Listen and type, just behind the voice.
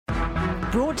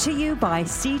Brought to you by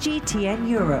CGTN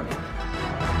Europe.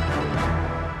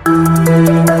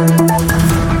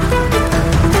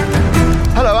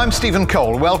 Hello, I'm Stephen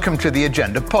Cole. Welcome to the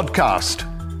Agenda podcast.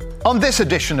 On this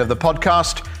edition of the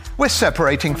podcast, we're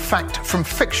separating fact from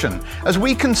fiction as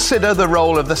we consider the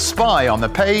role of the spy on the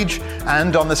page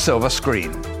and on the silver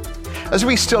screen. As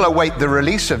we still await the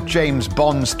release of James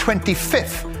Bond's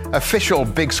 25th official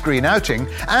big screen outing,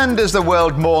 and as the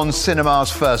world mourns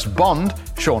cinema's first Bond,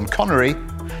 Sean Connery,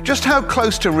 just how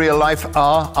close to real life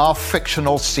are our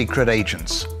fictional secret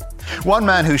agents? One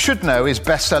man who should know is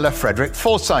bestseller Frederick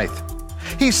Forsyth.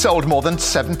 He's sold more than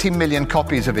 70 million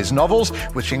copies of his novels,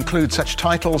 which include such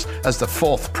titles as The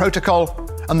Fourth Protocol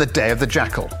and The Day of the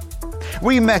Jackal.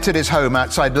 We met at his home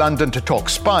outside London to talk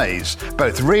spies,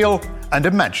 both real and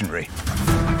imaginary.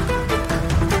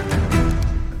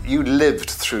 You lived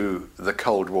through the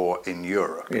Cold War in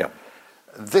Europe. Yeah.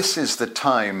 This is the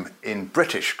time in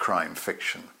British crime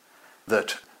fiction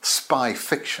that spy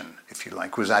fiction, if you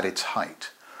like, was at its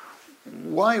height.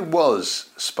 Why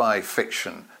was spy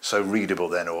fiction so readable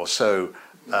then, or so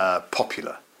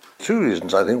popular? Two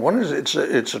reasons, I think. One is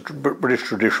it's a British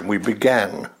tradition. We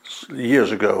began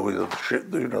years ago with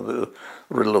the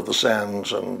Riddle of the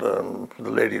Sands and The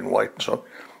Lady in White and so on.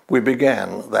 We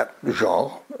began that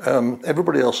genre.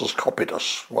 Everybody else has copied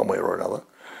us one way or another.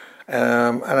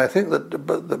 And I think that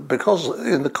because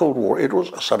in the Cold War it was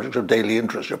a subject of daily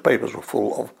interest, your papers were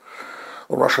full of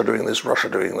Russia doing this, Russia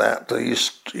doing that, the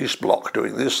East Bloc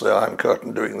doing this, the Iron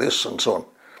Curtain doing this, and so on.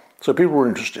 So people were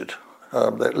interested.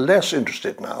 They're less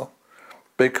interested now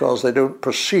because they don't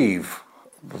perceive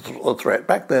the threat.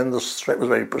 Back then the threat was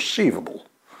very perceivable.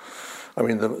 I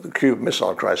mean, the Cuban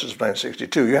Missile Crisis of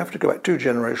 1962, you have to go back 2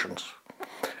 generations.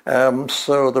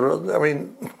 So there are,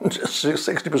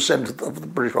 60% of the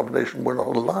British population were not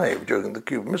alive during the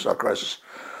Cuban Missile Crisis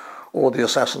or the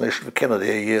assassination of Kennedy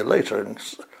a year later.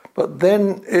 But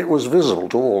then it was visible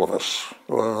to all of us.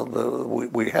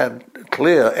 We had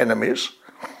clear enemies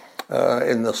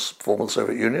in the former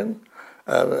Soviet Union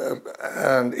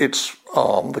and its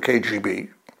arm, the KGB.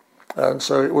 And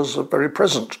so it was very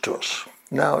present to us.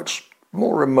 Now it's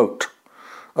more remote,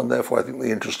 and therefore I think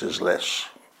the interest is less.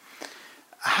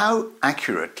 How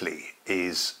accurately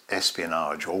is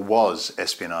espionage, or was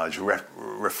espionage,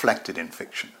 reflected in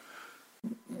fiction?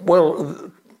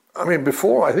 Well, I mean,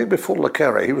 before Le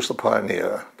Carre, he was the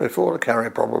pioneer. Before Le Carre,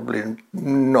 probably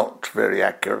not very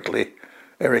accurately.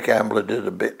 Eric Ambler did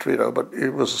a bit, but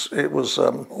it was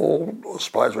all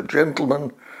spies were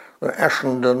gentlemen,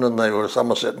 Ashenden, and they were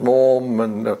Somerset Maugham,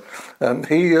 and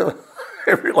he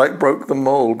broke the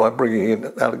mold by bringing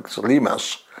in Alex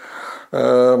Lemas.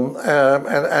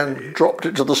 And dropped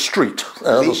it to the street.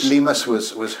 Lemas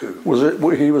was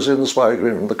who? He was in The Spy Who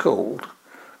Came from the Cold,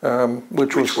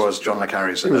 which was John Le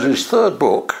Carre's. It was his third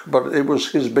book, but it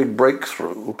was his big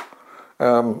breakthrough,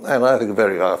 and I think a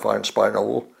very fine spy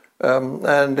novel.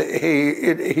 And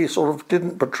he sort of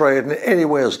didn't portray it in any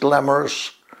way as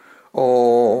glamorous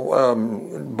or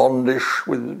Bondish,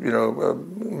 with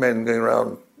men going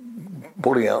around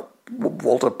pulling out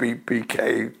Walter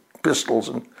PK pistols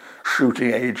and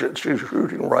shooting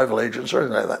rival agents, or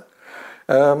anything like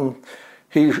that.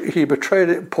 He portrayed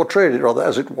it rather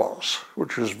as it was,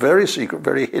 which was very secret,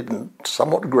 very hidden,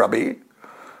 somewhat grubby,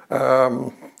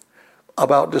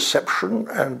 about deception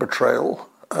and betrayal,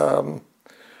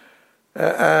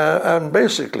 and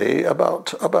basically about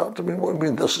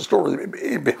the story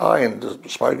behind The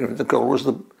Spy Who Came from the Cold was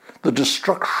the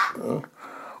destruction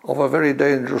of a very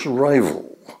dangerous rival.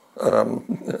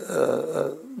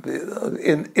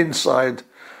 Inside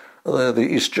the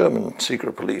East German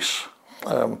secret police,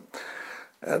 and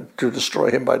to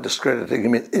destroy him by discrediting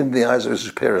him in the eyes of his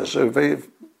superiors. So a very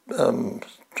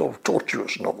sort of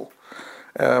tortuous novel,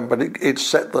 but it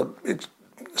set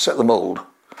the mold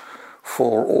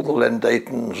for all the Len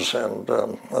Daytons and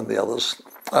the others.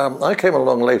 I came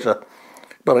along later,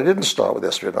 but I didn't start with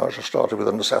espionage. I started with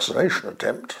an assassination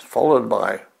attempt, followed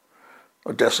by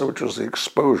Odessa, which was the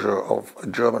exposure of a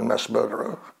German mass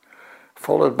murderer,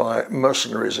 followed by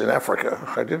mercenaries in Africa.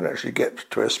 I didn't actually get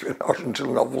to espionage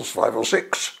until novels 5 or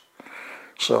 6,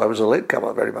 so I was a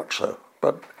latecomer, very much so.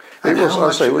 But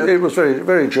it was very,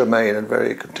 very germane and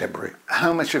very contemporary.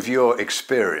 How much of your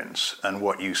experience and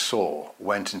what you saw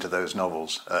went into those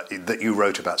novels that you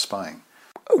wrote about spying?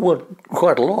 Well,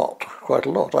 quite a lot.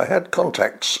 I had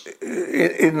contacts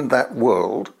in that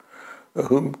world to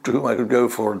whom I could go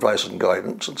for advice and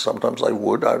guidance, and sometimes I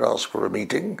would. I'd ask for a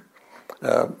meeting.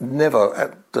 Never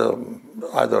at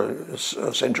either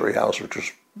Century House, which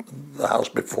was the house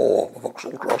before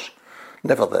Vauxhall Cross,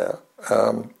 never there.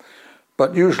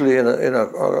 but usually in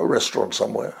a restaurant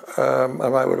somewhere. And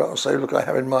I would say, look, I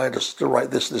have in mind to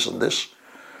write this, this, and this.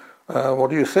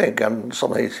 What do you think? And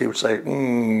somebody he would say,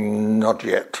 not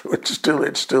yet. It's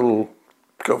still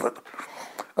covered.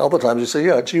 Other times he'd say,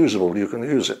 yeah, it's usable. You can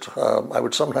use it. I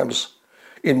would sometimes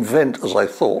invent, as I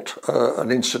thought,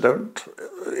 an incident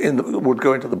would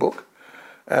go into the book,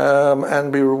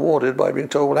 and be rewarded by being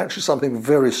told, well, actually something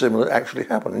very similar actually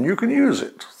happened, and you can use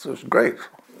it. So it's great.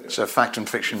 So fact and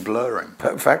fiction blurring.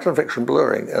 Fact and fiction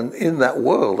blurring, and in that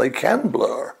world they can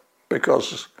blur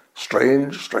because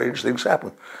strange things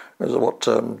happen. There's what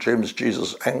James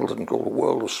Jesus Angleton called a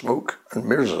world of smoke and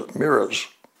mirrors.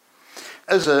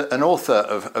 As an author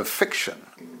of fiction,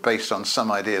 based on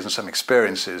some ideas and some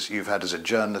experiences you've had as a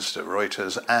journalist at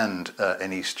Reuters and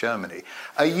in East Germany,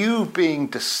 are you being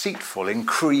deceitful in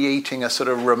creating a sort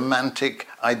of romantic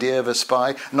idea of a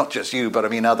spy? Not just you, but I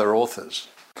mean other authors.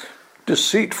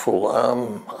 Deceitful,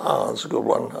 that's a good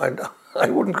one. I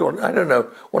wouldn't go, I don't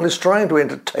know. One is trying to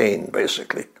entertain,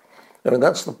 basically. I mean,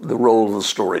 that's the role of the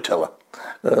storyteller.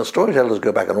 Storytellers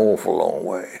go back an awful long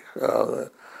way.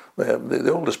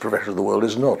 The oldest profession in the world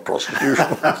is not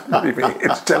prostitution.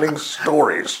 It's telling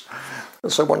stories.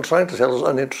 And so one trying to tell us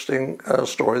an interesting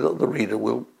story that the reader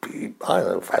will be, I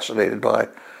don't know, fascinated by.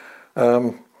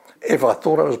 If I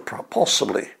thought I was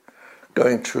possibly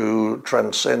going to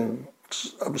transcend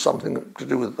something to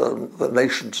do with the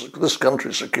nation's, this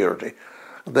country's security,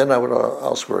 then I would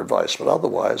ask for advice. But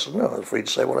otherwise, no, I was free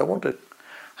to say what I wanted.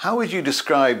 How would you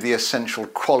describe the essential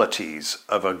qualities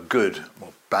of a good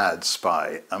or bad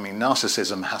spy? I mean,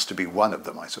 narcissism has to be one of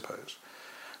them, I suppose.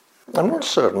 I'm not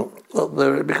certain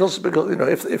because you know,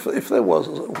 if there was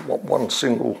one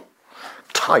single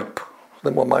type,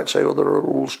 then one might say, well, there are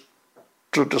rules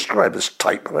to describe this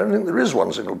type. But I don't think there is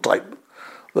one single type.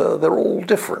 They're all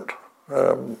different.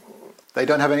 They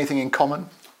don't have anything in common?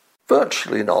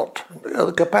 Virtually not.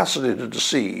 The capacity to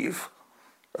deceive,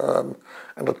 and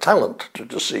a talent to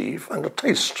deceive, and a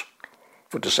taste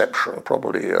for deception,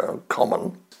 probably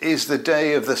common. Is the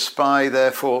day of the spy,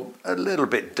 therefore, a little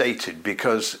bit dated?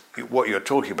 Because what you're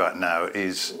talking about now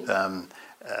is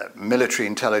military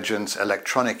intelligence,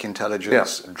 electronic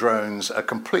intelligence, drones, a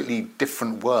completely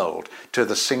different world to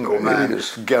the single man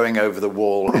going over the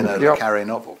wall in a Le Carré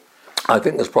novel. I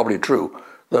think that's probably true,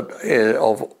 that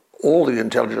of all the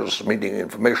intelligence, meaning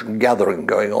information gathering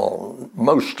going on,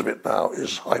 most of it now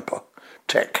is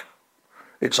hyper-tech.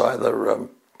 It's either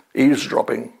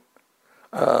eavesdropping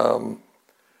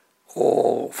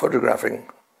or photographing,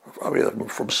 either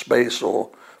from space or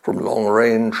from long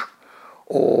range,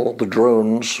 or the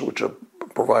drones, which are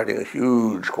providing a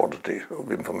huge quantity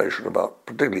of information about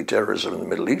particularly terrorism in the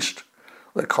Middle East.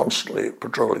 They're constantly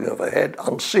patrolling overhead,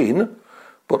 unseen,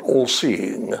 but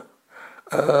all-seeing,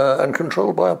 and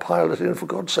controlled by a pilot in, for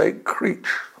God's sake, Creech.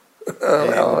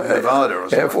 Nevada or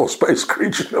something. Air Force Base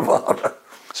Creech, Nevada.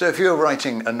 So if you're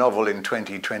writing a novel in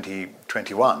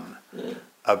 2021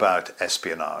 about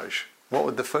espionage, what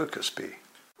would the focus be?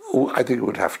 Oh, I think it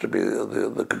would have to be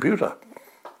the computer.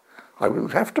 I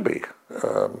would have to be.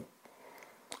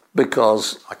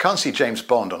 Because... I can't see James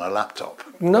Bond on a laptop.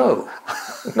 No.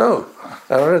 I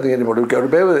don't think anybody would go to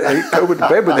bed with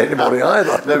anybody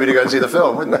either. Nobody would go and see the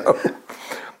film, would they? No.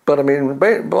 But I mean,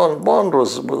 Bond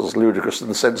was ludicrous in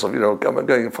the sense of, you know, going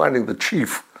and finding the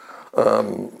chief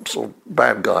sort of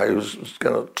bad guy who's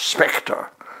going to Spectre,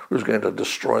 who's going to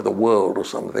destroy the world or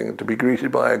something, and to be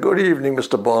greeted by a "Good evening,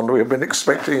 Mr. Bond, we have been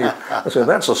expecting you." I said,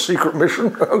 "That's a secret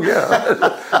mission?" "Oh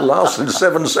yeah, it lasted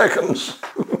 7 seconds."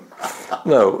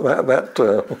 No, that.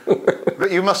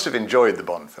 But you must have enjoyed the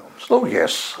Bond films. Oh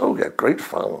yes, oh yeah, great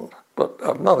fun,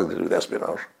 but nothing to do with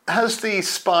espionage. Has the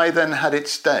spy then had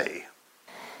its day?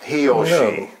 He or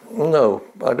she? No,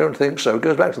 I don't think so. It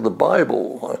goes back to the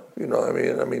Bible. You know, I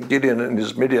mean, Gideon and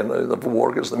his Midian, the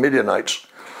war against the Midianites.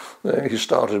 He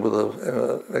started with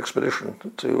an expedition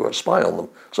to spy on them.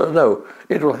 So no,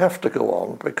 it will have to go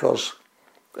on because,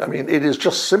 I mean, it is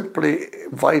just simply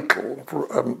vital for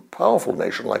a powerful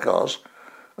nation like ours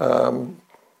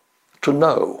to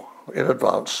know in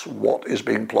advance what is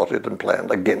being plotted and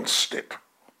planned against it.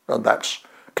 And that's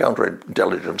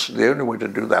counterintelligence. The only way to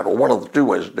do that, or one of the two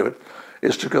ways to do it,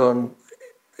 is to go and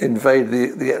invade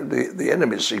the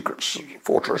enemy's secret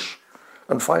fortress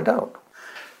and find out.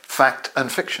 Fact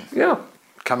and fiction. Yeah.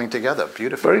 Coming together,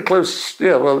 beautiful. Very close,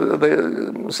 yeah,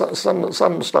 well,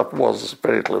 some stuff was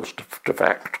very close to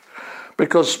fact.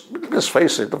 Because, let's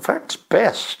face it, the fact's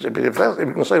best. I mean, if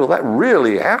you can say, well, that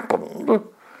really happened,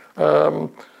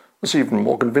 it's even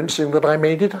more convincing that I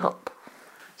made it up.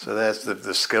 So there's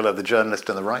the skill of the journalist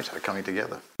and the writer coming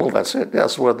together. Well, that's it.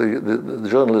 That's where the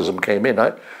journalism came in.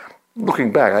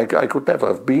 looking back, I could never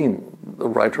have been the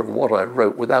writer of what I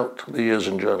wrote without the years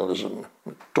in journalism.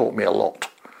 It taught me a lot,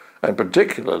 and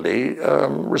particularly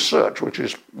research, which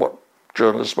is what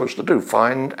journalists are supposed to do: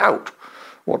 find out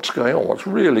what's going on, what's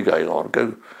really going on,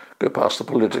 go past the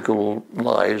political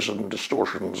lies and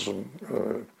distortions and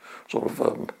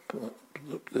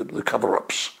the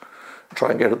cover-ups, try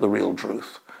and get at the real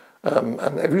truth.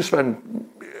 And if you spend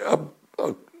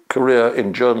a career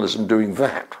in journalism doing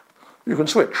that, you can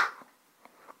switch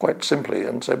quite simply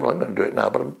and say, well, I'm going to do it now,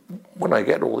 but when I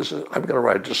get all this, I'm going to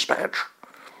write a dispatch.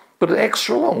 But an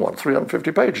extra long one,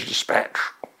 350-page dispatch.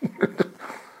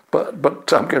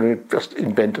 but I'm going to just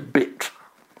invent a bit.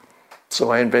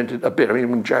 So I invented a bit. I mean,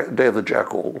 when Day of the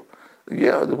Jackal,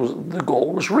 the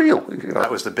Gaul was real. That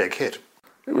was the big hit.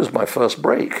 It was my first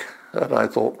break. And I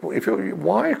thought,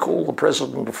 why call the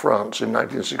President of France in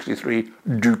 1963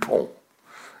 Dupont?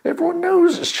 Everyone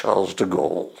knows it's Charles de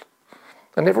Gaulle.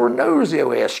 And everyone knows the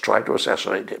OAS tried to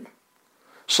assassinate him.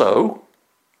 So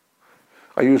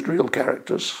I used real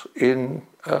characters in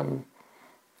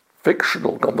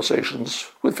fictional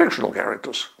conversations with fictional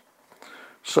characters.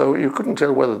 So you couldn't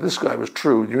tell whether this guy was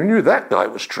true. You knew that guy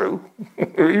was true.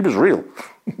 He was real.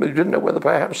 But you didn't know whether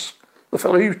perhaps the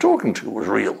fellow you were talking to was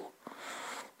real.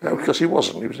 No, because he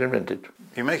wasn't. He was invented.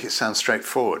 You make it sound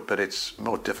straightforward, but it's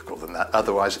more difficult than that.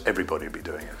 Otherwise, everybody would be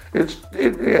doing it. Yes,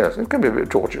 it can be a bit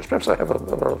torturous. Perhaps I have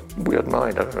a weird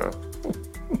mind. I don't know.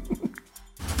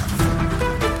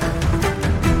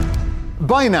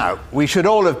 By now, we should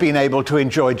all have been able to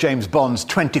enjoy James Bond's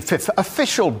 25th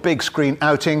official big screen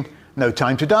outing, No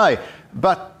Time to Die.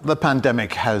 But the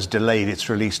pandemic has delayed its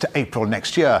release to April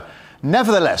next year.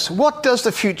 Nevertheless, what does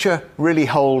the future really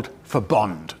hold for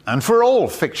Bond and for all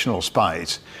fictional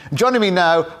spies? Joining me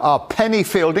now are Penny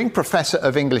Fielding, Professor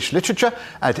of English Literature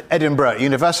at Edinburgh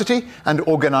University and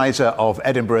organiser of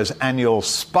Edinburgh's annual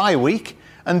Spy Week,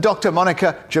 and Dr.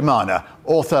 Monica Germana,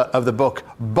 author of the book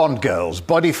Bond Girls,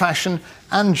 Body Fashion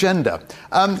and Gender.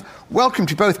 Welcome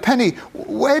to both. Penny,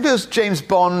 where does James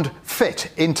Bond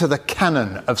fit into the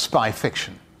canon of spy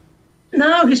fiction?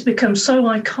 Now he's become so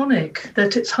iconic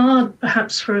that it's hard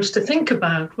perhaps for us to think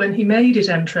about when he made his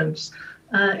entrance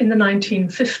in the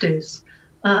 1950s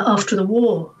after the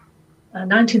war.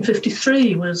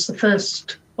 1953 was the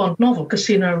first Bond novel,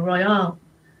 Casino Royale.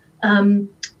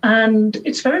 And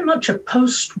it's very much a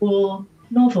post-war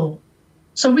novel.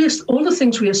 So all the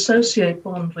things we associate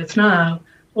Bond with now,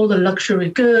 all the luxury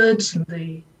goods and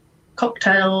the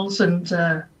cocktails and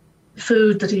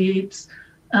food that he eats,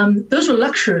 those were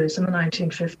luxuries in the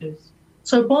 1950s.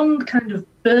 So Bond kind of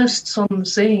bursts on the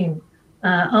scene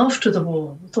after the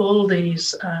war with all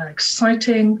these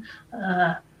exciting,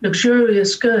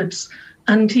 luxurious goods.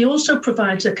 And he also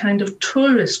provides a kind of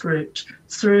tourist route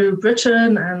through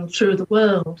Britain and through the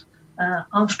world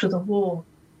after the war.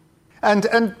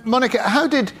 And Monica, how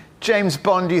did James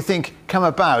Bond, do you think, come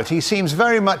about? He seems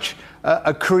very much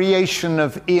a creation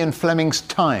of Ian Fleming's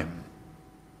time.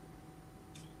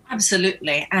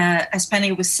 Absolutely. As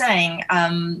Penny was saying,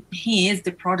 he is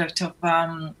the product of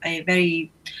a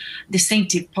very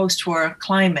distinctive post-war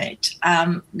climate.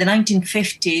 The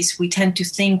 1950s, we tend to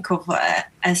think of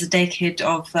as a decade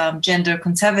of gender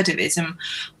conservatism,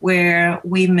 where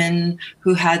women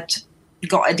who had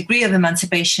got a degree of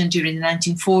emancipation during the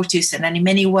 1940s and in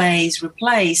many ways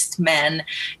replaced men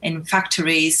in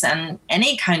factories and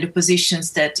any kind of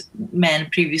positions that men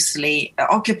previously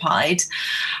occupied,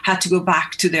 had to go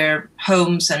back to their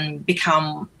homes and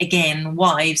become again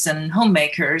wives and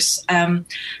homemakers.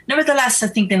 Nevertheless, I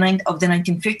think the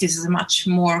 1950s is a much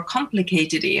more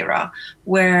complicated era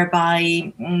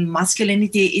whereby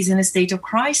masculinity is in a state of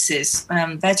crisis.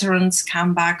 Veterans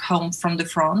come back home from the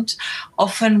front,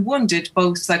 often wounded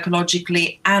both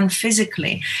psychologically and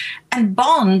physically. And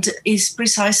Bond is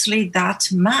precisely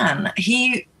that man.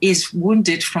 He is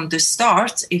wounded from the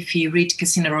start. If you read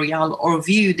Casino Royale or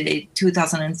view the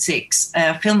 2006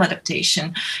 film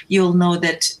adaptation, you'll know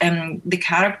that the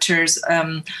character's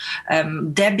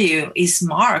debut is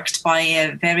marked by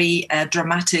a very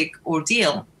dramatic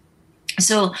ordeal.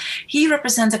 So he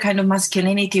represents a kind of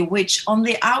masculinity which on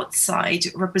the outside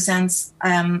represents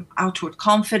outward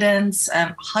confidence,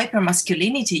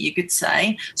 hypermasculinity, you could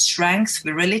say, strength,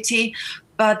 virility,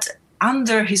 but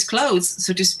under his clothes,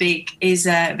 so to speak, is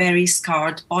a very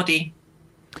scarred body.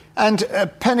 And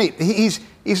Penny, he's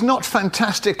not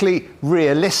fantastically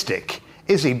realistic,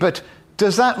 is he? But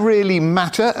does that really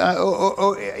matter?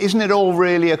 Or isn't it all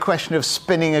really a question of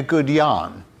spinning a good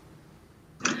yarn?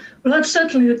 Well, that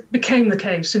certainly became the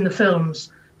case in the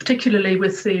films, particularly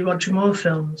with the Roger Moore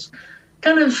films.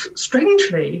 Kind of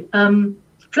strangely,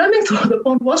 Fleming thought that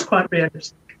Bond was quite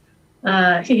realistic.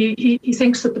 He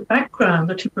thinks that the background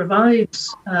that he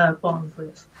provides Bond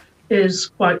with is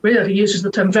quite real. He uses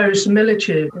the term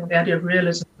verisimilitude, the idea of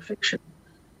realism in fiction.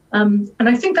 And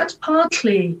I think that's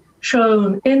partly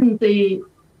shown in the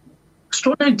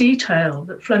extraordinary detail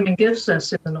that Fleming gives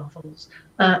us in the novels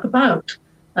about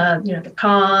the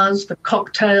cars, the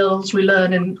cocktails. We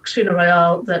learn in Casino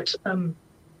Royale that the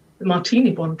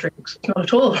martini Bond drinks is not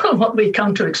at all what we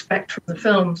come to expect from the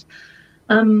films.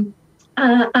 And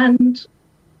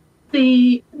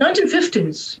the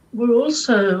 1950s were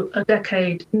also a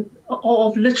decade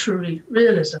of literary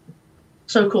realism,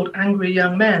 so-called Angry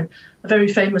Young Men. A very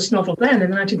famous novel then in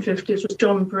the 1950s was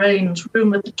John Brayne's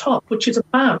Room at the Top, which is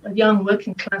about a young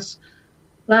working-class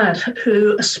lad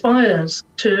who aspires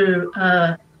to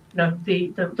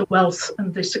the wealth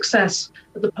and the success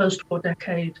that the post-war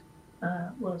decade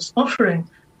was offering.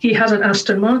 He has an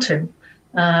Aston Martin,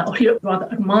 or he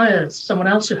rather admires someone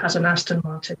else who has an Aston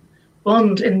Martin.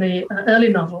 Bond in the early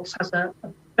novels has a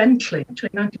Bentley, actually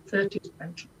 1930s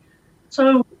Bentley.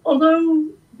 So although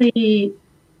the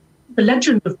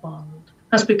legend of Bond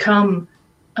has become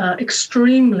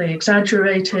extremely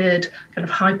exaggerated, kind of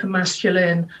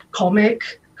hyper-masculine,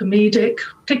 comedic,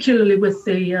 particularly with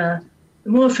the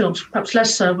Moore films, perhaps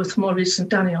less so with more recent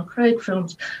Daniel Craig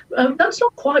films, that's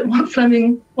not quite what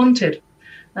Fleming wanted.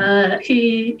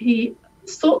 He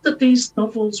thought that these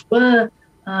novels were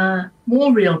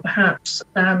more real, perhaps,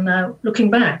 than looking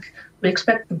back, we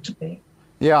expect them to be.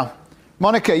 Yeah.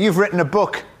 Monica, you've written a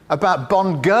book about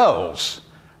Bond girls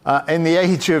in the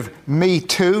age of Me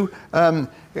Too.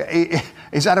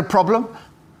 Is that a problem?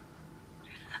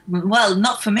 Well,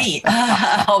 not for me,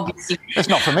 obviously. It's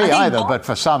not for me either, but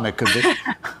for some it could be.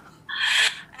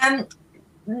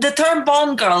 The term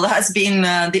Bond girl has been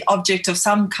the object of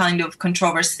some kind of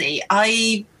controversy.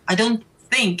 I don't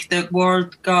think the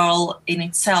word girl in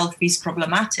itself is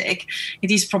problematic.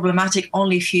 It is problematic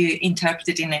only if you interpret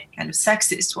it in a kind of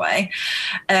sexist way.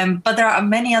 But there are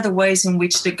many other ways in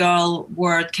which the girl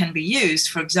word can be used.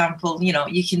 For example,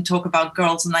 you can talk about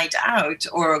girls' night out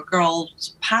or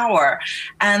girls' power.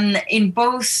 And in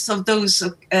both of those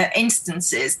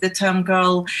instances, the term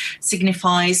girl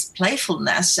signifies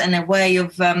playfulness and a way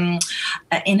of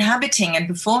inhabiting and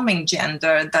performing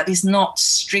gender that is not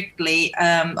strictly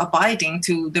abiding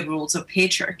to the rules of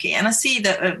patriarchy. And I see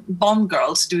that Bond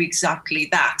girls do exactly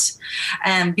that.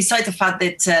 Besides the fact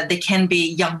that they can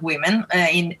be young women,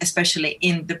 especially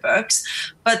in the books,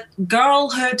 but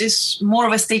girlhood is more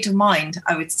of a state of mind,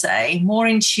 I would say, more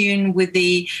in tune with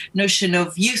the notion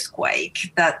of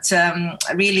youthquake that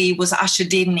really was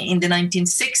ushered in the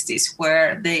 1960s,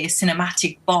 where the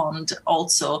cinematic Bond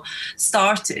also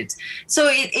started. So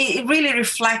it really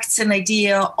reflects an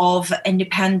idea of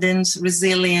independence,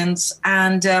 resilience,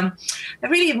 and a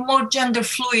really more gender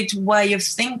fluid way of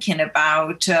thinking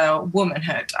about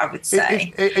womanhood, I would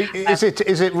say. Is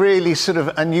it really sort of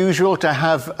unusual to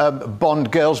have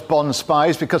Bond girls, Bond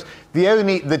spies? Because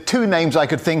the two names I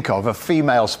could think of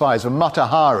female spies were Mata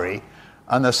Hari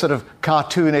and the sort of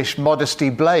cartoonish Modesty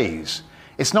Blaise.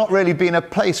 It's not really been a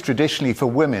place traditionally for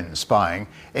women spying.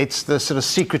 It's the sort of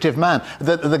secretive man,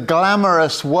 the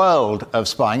glamorous world of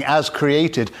spying as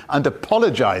created and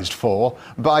apologised for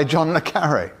by John le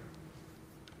Carré.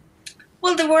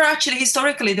 Well,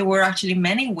 historically, there were actually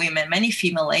many women, many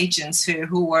female agents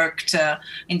who worked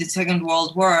in the Second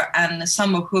World War, and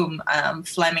some of whom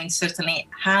Fleming certainly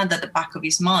had at the back of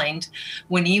his mind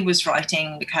when he was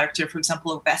writing the character, for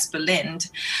example, of Vesper Lynd.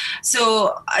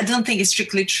 So I don't think it's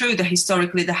strictly true that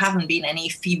historically there haven't been any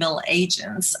female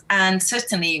agents. And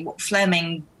certainly what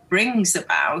Fleming brings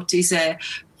about is a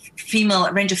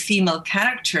range of female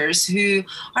characters who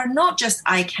are not just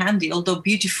eye candy, although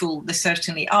beautiful they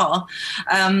certainly are.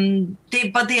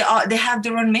 They have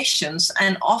their own missions,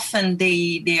 and often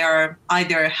they are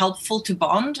either helpful to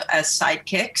Bond as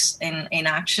sidekicks in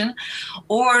action,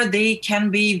 or they can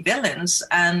be villains.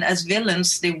 And as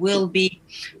villains, they will be,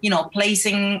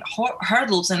 placing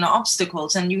hurdles and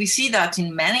obstacles. And we see that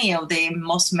in many of the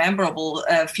most memorable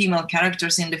female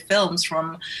characters in the films,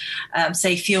 from,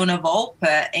 say, Fiona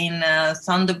Volpe in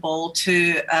Thunderball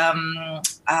to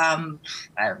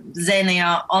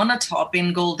Xenia Onatopp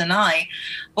in GoldenEye.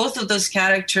 Both of those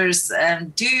characters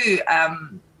do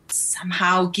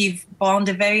somehow give Bond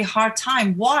a very hard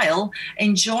time while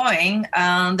enjoying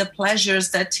the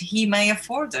pleasures that he may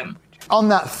afford them. On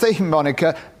that theme,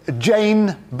 Monica,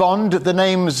 Jane Bond, the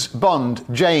name's Bond,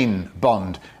 Jane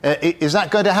Bond. Is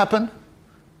that going to happen?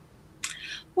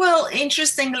 Well,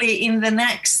 interestingly, in the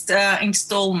next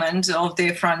installment of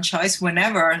the franchise,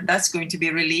 whenever that's going to be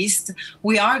released,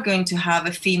 we are going to have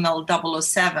a female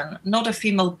 007, not a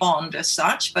female Bond as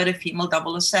such, but a female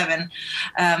 007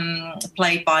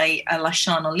 played by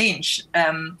Lashana Lynch.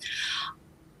 And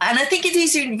I think it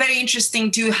is very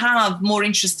interesting to have more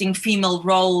interesting female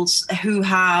roles who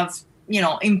have,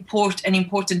 an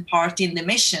important part in the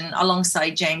mission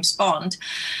alongside James Bond.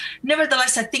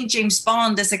 Nevertheless, I think James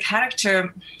Bond as a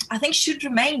character, should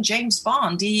remain James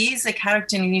Bond. He is a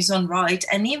character in his own right.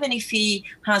 And even if he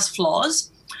has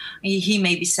flaws, he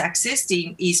may be sexist,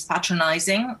 he is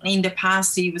patronizing. In the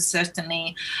past, he was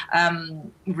certainly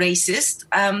racist.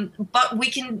 But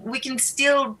we can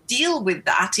still deal with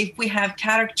that if we have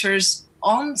characters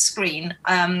on screen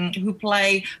who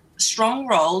play strong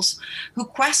roles, who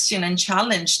question and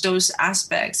challenge those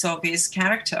aspects of his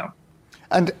character.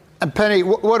 And Penny,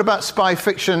 what about spy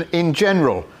fiction in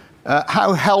general?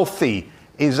 How healthy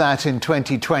is that in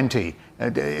 2020?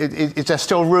 Is there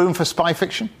still room for spy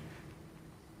fiction?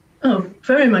 Oh,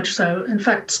 very much so. In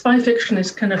fact, spy fiction is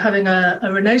kind of having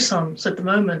a renaissance at the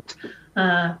moment,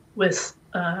 partly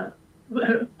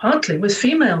with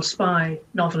female spy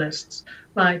novelists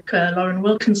like Lauren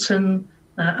Wilkinson,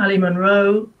 Ali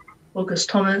Munro, August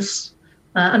Thomas,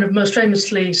 and most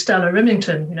famously Stella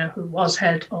Rimington, who was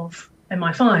head of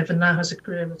MI5 and now has a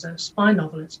career as a spy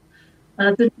novelist.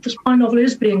 The spy novel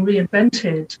is being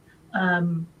reinvented,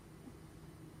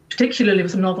 particularly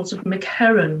with the novels of Mick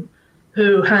Herron,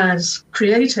 who has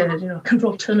created a kind of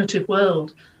alternative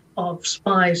world of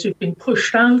spies who've been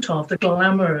pushed out of the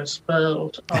glamorous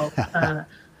world of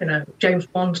James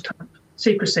Bond type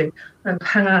secrecy and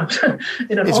hang out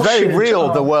in an It's very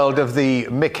real, the world of the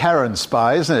Mick Herron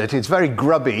spy, isn't it? It's very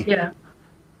grubby.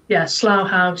 Yeah, Slough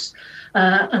House.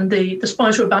 And the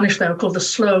spies who are banished there are called the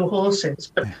slow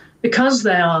horses. But because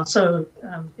they are so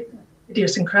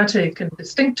idiosyncratic and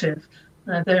distinctive,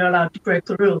 they are allowed to break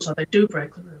the rules, or they do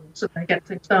break the rules, and they get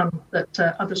things done that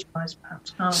other spies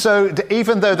perhaps can't. So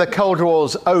even though the Cold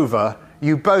War's over,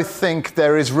 you both think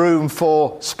there is room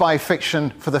for spy fiction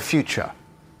for the future?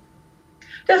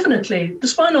 Definitely. The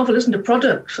spy novel isn't a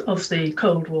product of the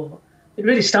Cold War. It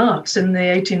really starts in the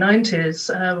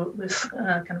 1890s with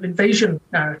kind of invasion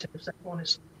narratives. Everyone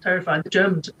is terrified the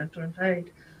Germans are going to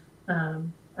invade.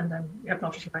 And then you have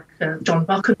novels like John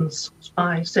Buchan's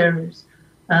spy series.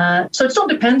 So it's not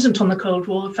dependent on the Cold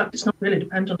War. In fact, it's not really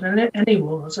dependent on any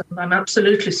wars. And I'm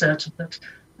absolutely certain that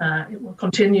it will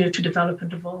continue to develop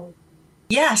and evolve.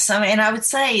 Yes, I would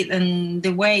say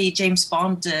the way James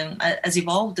Bond has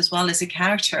evolved as well as a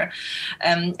character,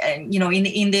 in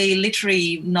the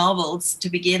literary novels to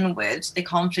begin with, the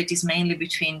conflict is mainly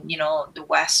between, the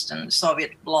West and the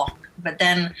Soviet bloc. But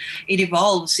then it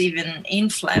evolves even in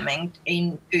Fleming.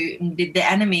 The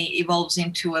enemy evolves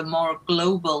into a more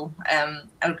global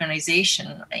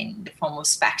organization in the form of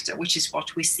Spectre, which is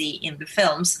what we see in the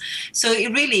films. So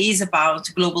it really is about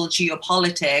global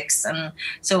geopolitics. And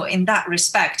so in that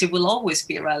respect, it will always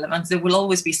be relevant. There will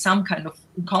always be some kind of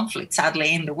conflict,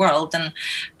 sadly, in the world.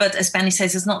 But as Penny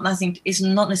says, it's not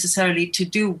necessarily to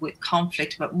do with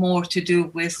conflict, but more to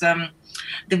do with the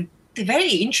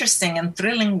very interesting and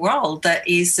thrilling world that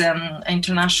is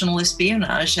international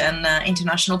espionage and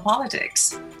international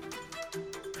politics.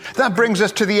 That brings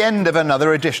us to the end of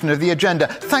another edition of The Agenda.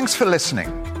 Thanks for listening.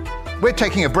 We're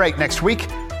taking a break next week,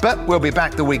 but we'll be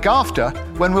back the week after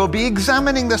when we'll be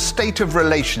examining the state of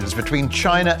relations between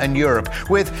China and Europe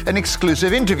with an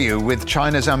exclusive interview with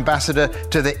China's ambassador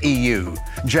to the EU,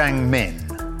 Jiang Min.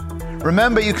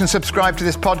 Remember, you can subscribe to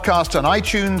this podcast on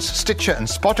iTunes, Stitcher and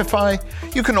Spotify.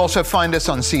 You can also find us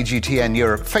on CGTN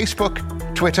Europe Facebook,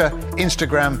 Twitter,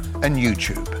 Instagram and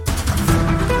YouTube.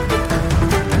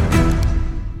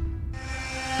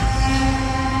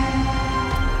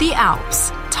 The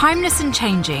Alps, timeless and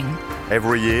changing.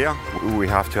 Every year we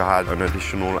have to add an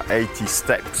additional 80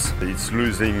 steps. It's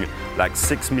losing like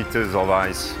 6 meters of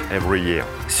ice every year.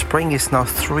 Spring is now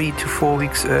 3 to 4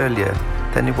 weeks earlier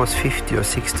than it was 50 or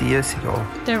 60 years ago.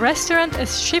 The restaurant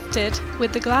is shifted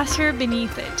with the glacier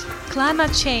beneath it.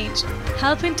 Climate change,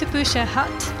 helping to push a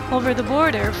hut over the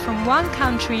border from one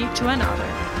country to another.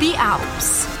 The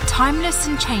Alps, timeless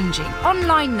and changing.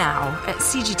 Online now at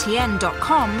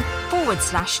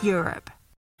cgtn.com/Europe.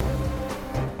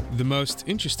 The most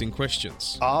interesting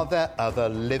questions. Are there other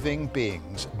living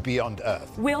beings beyond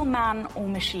Earth? Will man or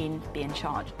machine be in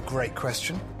charge? Great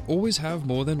question. Always have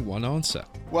more than one answer.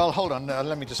 Well, hold on,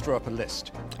 let me just draw up a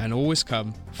list. And always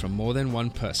come from more than one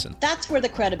person. That's where the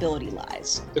credibility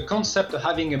lies. The concept of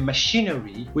having a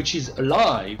machinery which is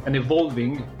alive and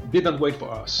evolving didn't wait for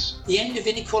us. The end of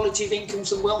inequality of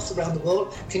incomes and wealth around the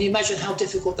world, can you imagine how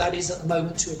difficult that is at the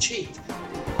moment to achieve?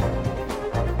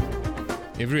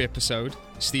 Every episode,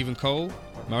 Stephen Cole,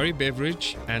 Murray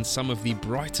Beveridge, and some of the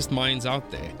brightest minds out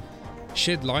there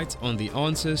shed light on the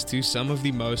answers to some of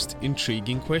the most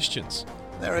intriguing questions.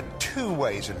 There are two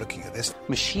ways of looking at this.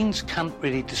 Machines can't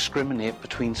really discriminate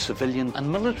between civilian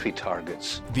and military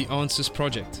targets. The Answers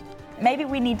Project. Maybe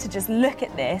we need to just look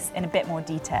at this in a bit more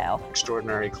detail.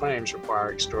 Extraordinary claims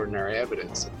require extraordinary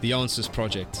evidence. The Answers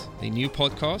Project, a new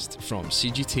podcast from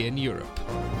CGTN Europe.